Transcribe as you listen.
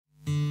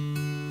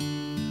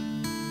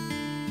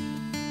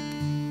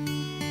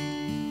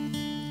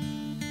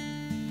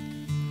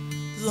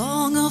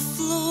long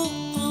afloat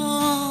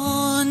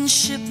on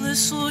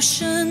shipless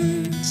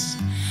oceans.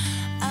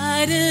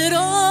 I did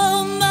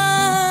all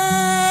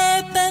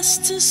my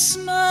best to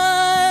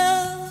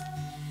smile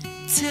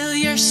till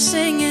your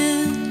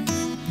singing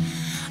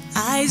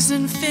eyes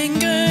and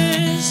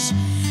fingers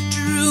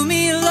drew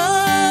me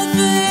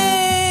loving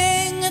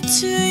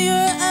to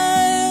your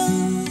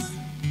isle,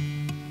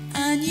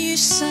 and you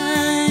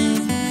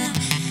sang,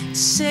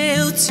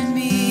 sail to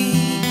me,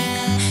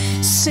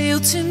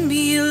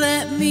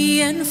 let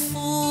me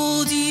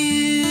enfold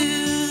you.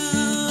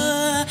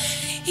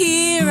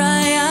 Here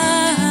I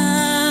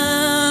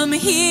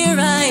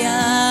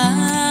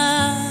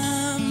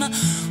am,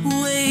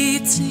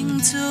 waiting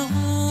to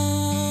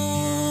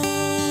hold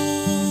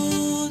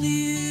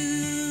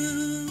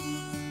you.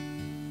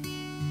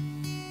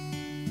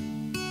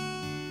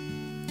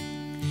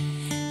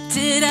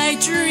 Did I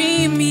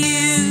dream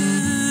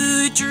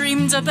you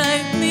dreamed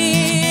about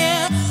me?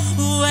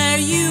 Were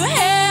you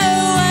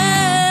here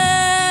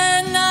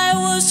when I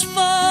was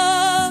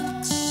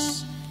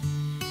fox?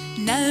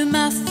 Now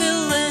my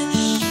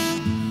foolish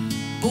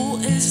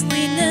boat is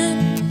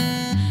leaning,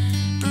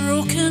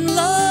 broken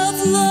love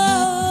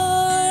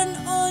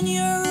Lorna on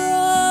your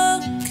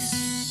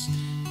rocks.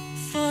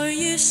 For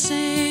you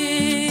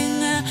sing,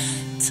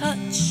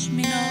 touch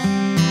me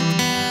not,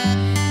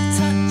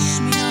 come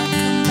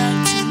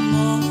back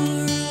tomorrow.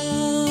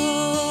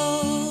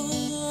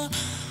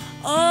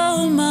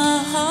 Oh my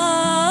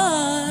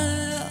heart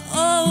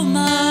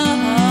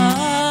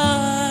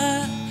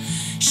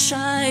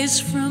shies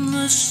from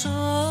the sorrow.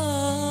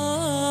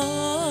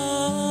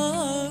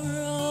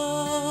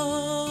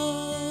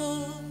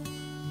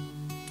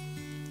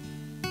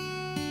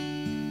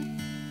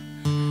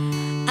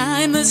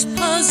 I'm as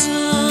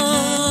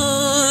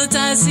puzzled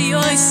as the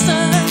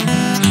oyster,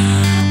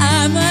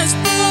 I'm as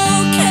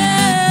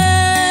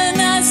broken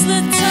as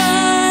the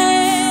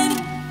tide.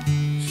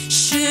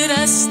 Should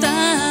I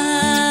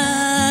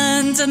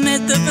stand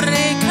amid the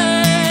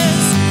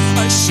breakers,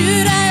 or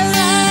should I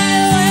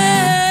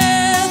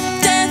lie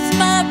with death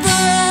my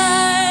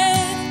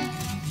bride?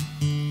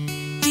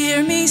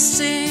 Hear me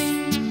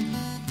sing,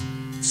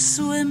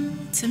 swim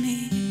to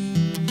me,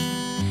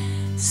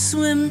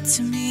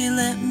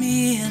 let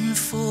me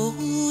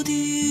enfold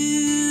you.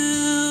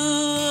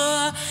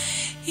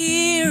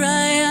 Here I